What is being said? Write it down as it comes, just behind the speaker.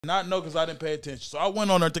Not know because I didn't pay attention. So I went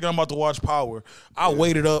on there thinking I'm about to watch Power. I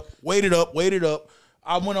waited up.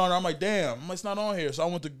 I went on there. I'm like, damn, it's not on here. So I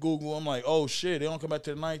went to Google. I'm like, oh, shit, they don't come back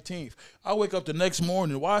to the 19th. I wake up the next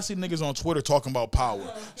morning. Why I see niggas on Twitter talking about Power?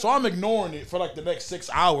 So I'm ignoring it for like the next 6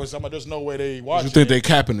 hours. I'm like, there's no way they watch it. You think they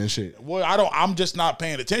capping and shit? Well, I'm just not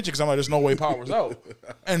paying attention because I'm like, there's no way Power's out.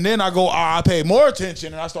 And then I go, I pay more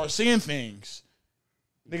attention and I start seeing things.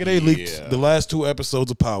 Nigga, they leaked the last 2 episodes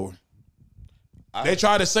of Power. They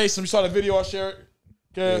tried to say you saw the video I shared,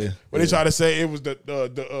 Kev? Where they tried to say it was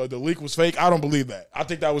the leak was fake. I don't believe that. I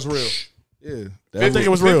think that was real. Yeah. I think it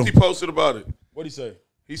was real. 50 posted about it. What'd he say?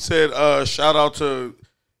 He said, shout out to,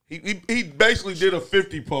 he basically did a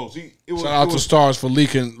 50 post. Shout out to Stars for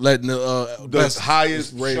leaking, letting the best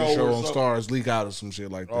highest rated show on something. Stars leak out or some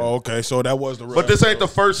shit like that. Oh, okay. So that was the real But this ain't the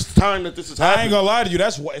first time that this is happening. I ain't gonna lie to you.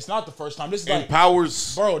 It's not the first time. This is in like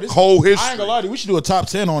Power's this whole history. I ain't gonna lie to you. We should do a top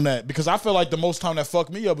 10 on that because I feel like the most time that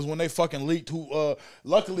fucked me up is when they fucking leaked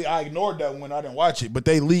luckily I ignored that when I didn't watch it, but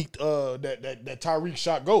they leaked that Tyreek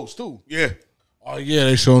shot Ghost too. Yeah. Oh yeah,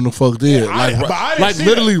 they showing the fuck did. I didn't see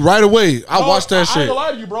literally that. right away. I watched that shit. I ain't gonna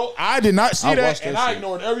lie to you, bro. I did not see that, and I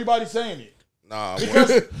ignored everybody saying it. Nah,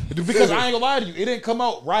 because I ain't gonna lie to you, it didn't come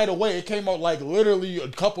out right away. It came out like literally a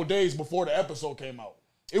couple days before the episode came out.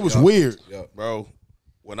 It was weird. Yeah, bro.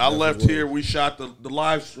 When I left here, we shot the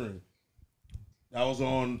live stream. That was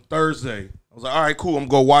on Thursday. I was like, all right, cool. I'm gonna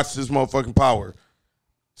go watch this motherfucking Power.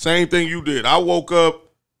 Same thing you did. I woke up.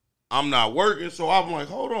 I'm not working, so I'm like,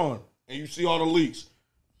 hold on. And you see all the leaks.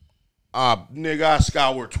 Nigga, I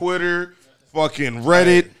scoured Twitter, fucking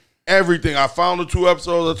Reddit, everything. I found the 2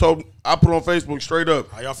 episodes. I put on Facebook straight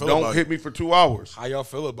up. How y'all feel Don't about hit me for 2 hours. How y'all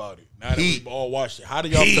feel about it? Now that we've all watched it, how do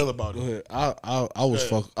y'all feel about it? I was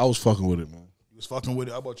fucking with it, man. You was fucking with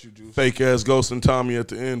it. How about you, Juice? Fake ass Ghost and Tommy at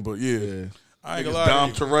the end, but yeah. I ain't Niggas gonna lie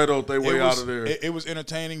Dom to you. Toretto, they way out of there. It was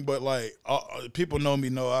entertaining, but like people know me.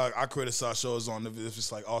 I criticize shows on if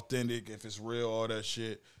it's like authentic, if it's real, all that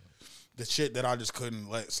shit. The shit that I just couldn't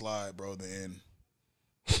let slide, bro. The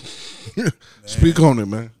end. Speak on it,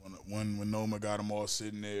 man. When Noma got them all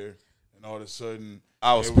sitting there, and all of a sudden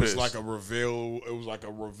it was like a reveal. It was like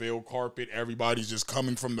a reveal carpet. Everybody's just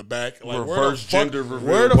coming from the back. Like, reverse gender reveal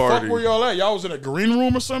Where the party. fuck were y'all at? Y'all was in a green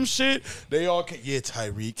room or some shit. They all came. Yeah,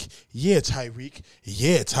 Tyreek. Yeah, Tyreek.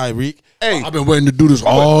 Yeah, Tyreek. Hey, I've been waiting to do this for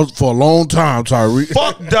a long time, Tyreek.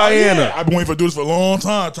 fuck Diana. Yeah, I've been waiting for this for a long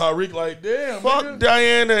time. Tyreek, like, damn. Fuck nigga.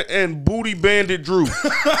 Diana and Booty Bandit Drew. Fuck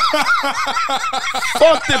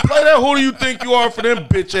that. Play that. Who do you think you are for them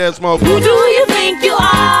bitch ass motherfuckers? Who do you think you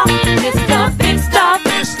are, Mr. Big Stuff?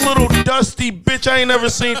 This little dusty bitch I ain't never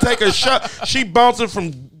seen take a shot. She bouncing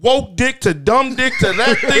from woke dick to dumb dick to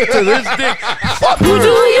that dick to this dick. Fuck Who her. do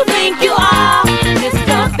you think you are,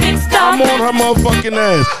 Mr. Big Stuff? I'm on her motherfucking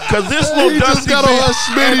ass. Cause this little He just dusty got on her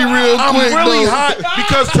bitch, Smitty real I'm quick, really though. hot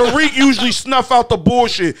because Tariq usually snuff out the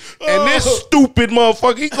bullshit. And this stupid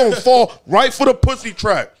motherfucker, he gonna fall right for the pussy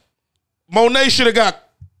trap. Monet should have got.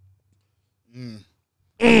 I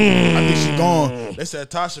think she gone. They said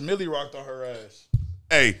Tasha Millie rocked on her ass.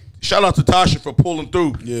 Hey, shout out to Tasha for pulling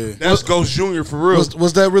through. Yeah. That's Ghost Jr. for real.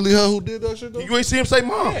 Was that really her who did that shit, though? You ain't see him say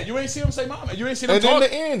mom. Yeah, you ain't see them say mama. You ain't see them And then talk.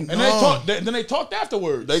 the end. And then they talked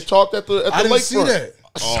afterwards. They talked at the I didn't lakefront. see that.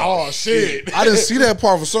 oh shit. I didn't see that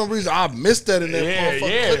part for some reason. I missed that in that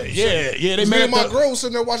motherfucking clip. Yeah. They Me met and my at the, girl was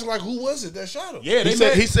sitting there watching like, who was it that shot him? Yeah, they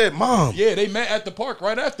met. He said, "Mom." Yeah, they met at the park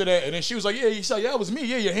right after that, and then she was like, "Yeah, you said, yeah, it was me.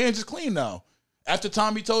 Yeah, your hands is clean now." After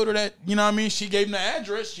Tommy told her that, you know what I mean, she gave him the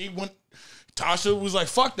address. She went. Tasha was like,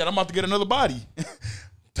 "Fuck that! I'm about to get another body."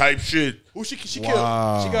 Type shit. Who she killed?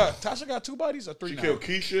 Wow. Tasha got 2 bodies or 3 She now? killed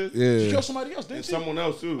Keisha. Yeah. She killed somebody else, didn't And she? someone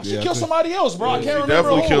else too. She killed somebody else, bro. I can't she remember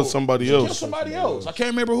definitely who. killed somebody She else. killed somebody else. I can't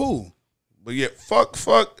remember who. But yeah, fuck.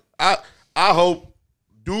 I hope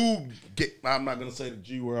dude get. I'm not gonna say the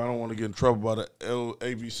G word. I don't want to get in trouble by the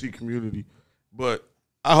LABC community, but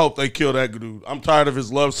I hope they kill that dude. I'm tired of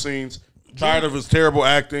his love scenes. Tired of his terrible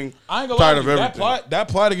acting. I ain't gonna tired lie of to you. everything. That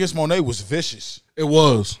plot against Monet was vicious. It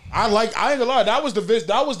was. I ain't gonna lie. That was the best.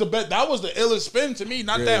 That was the illest spin to me.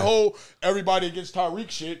 Not that whole everybody against Tyreek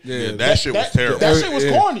shit. Yeah, that shit was terrible. That shit was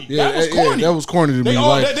corny. Yeah, that was corny. that was corny to me.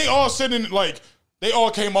 They all sitting like they all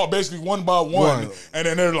came out basically one by one, and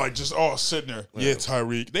then they're like just all sitting there. Yeah,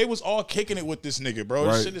 Tyreek. They was all kicking it with this nigga, bro.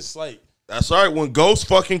 This shit is like. That's all right. When Ghost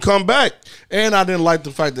fucking come back, and I didn't like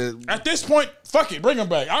the fact that at this point, fuck it, bring him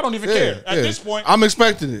back. I don't even care. At this point, I'm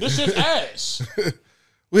expecting it. This shit's ass.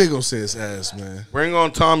 We ain't gonna say it's ass, man. bring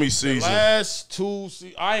on Tommy's season. Last 2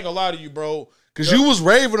 seasons, I ain't gonna lie to you, bro. Because you was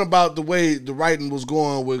raving about the way the writing was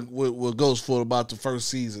going with Ghost Foot about the first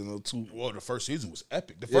season or two. Well, the first season was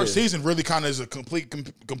epic. The first season really kind of is a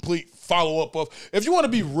complete follow-up of, if you want to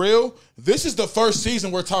be real, this is the first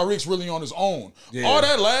season where Tariq's really on his own. Yeah. All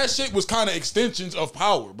that last shit was kind of extensions of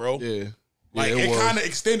Power, bro. Yeah. Like, it kind of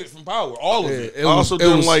extended from Power, all of it. I also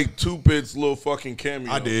didn't like 2-Bit's little fucking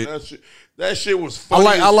cameo. I did. That shit was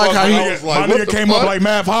funny. I like how I was like, my nigga came up like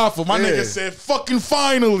Mav Hoffa. My nigga said, fucking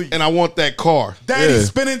finally. And I want that car. Daddy's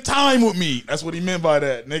spending time with me. That's what he meant by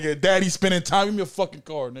that, nigga. Daddy's spending time. Give me a fucking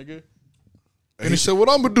car, nigga. And he said, what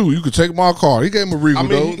I'm going to do? You can take my car. He gave him a Regal,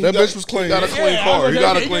 though. That bitch was clean. He got a clean car. He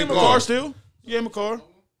got a clean car. Still. He gave him a car.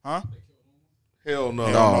 Huh? Hell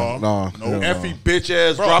no. No. Effie bitch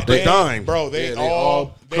ass dropped a dime. Bro, they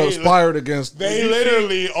all conspired against. They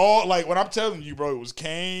literally all, like, when I'm telling you, bro, it was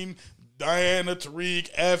Kane, Diana, Tariq,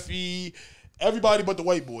 Effie, everybody but the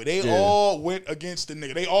white boy. They all went against the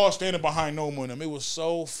nigga. They all standing behind No More. It was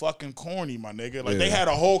so fucking corny, my nigga. Like, they had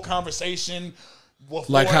a whole conversation.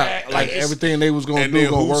 Like how, like everything they was gonna do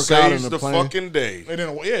gonna work out in the plan. Fucking day.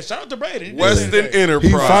 Shout out to Brady. Western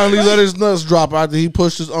Enterprise. He finally let his nuts drop after he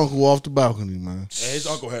pushed his uncle off the balcony, man. Yeah, his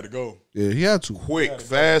uncle had to go. Yeah, he had to. Quick,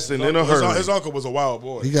 fast, and in a hurry. His uncle was a wild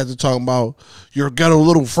boy. He got to talking about your ghetto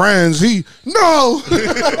little friends. No.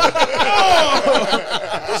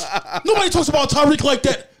 Nobody talks about Tariq like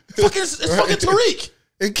that. It's fucking Tariq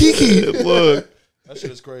and Kiki. Look, that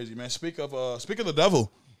shit is crazy, man. Speak of the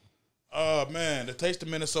devil. Man, the Taste of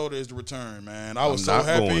Minnesota is the return, man. I was so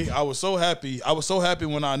happy. I was so happy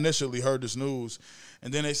when I initially heard this news.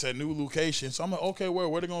 And then they said new location. So I'm like, okay,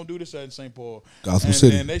 where they gonna do this at in St. Paul? Gotham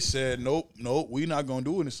City. And then they said, nope, we not gonna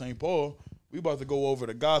do it in St. Paul. We about to go over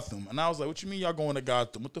to Gotham. And I was like, what you mean y'all going to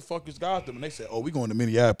Gotham? What the fuck is Gotham? And they said, we going to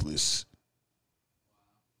Minneapolis.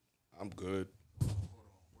 I'm good.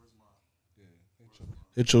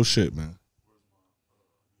 Hit your shit, man.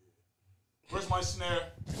 Where's my snare?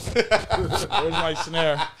 Where's my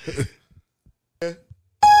snare? That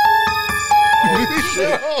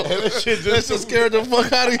shit just scared the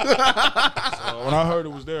fuck out of you. So when I heard it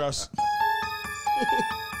was there, I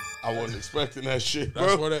wasn't expecting that shit,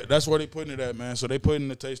 bro. That's where they putting it at, man. So they putting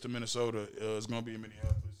the Taste of Minnesota. It's gonna be in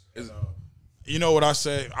Minneapolis. And, you know what I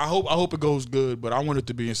say? I hope it goes good, but I want it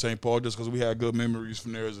to be in St. Paul just because we had good memories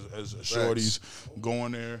from there as shorties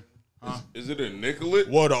going there. Huh? Is it in Nicollet?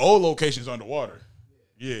 Well, the old location's underwater.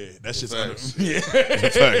 Yeah, that shit's under. Yeah,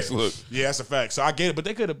 facts. Look, yeah, that's a fact. So I get it, but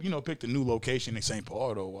they could have, picked a new location in St.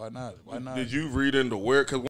 Paul though. Why not? Did you read into where? Because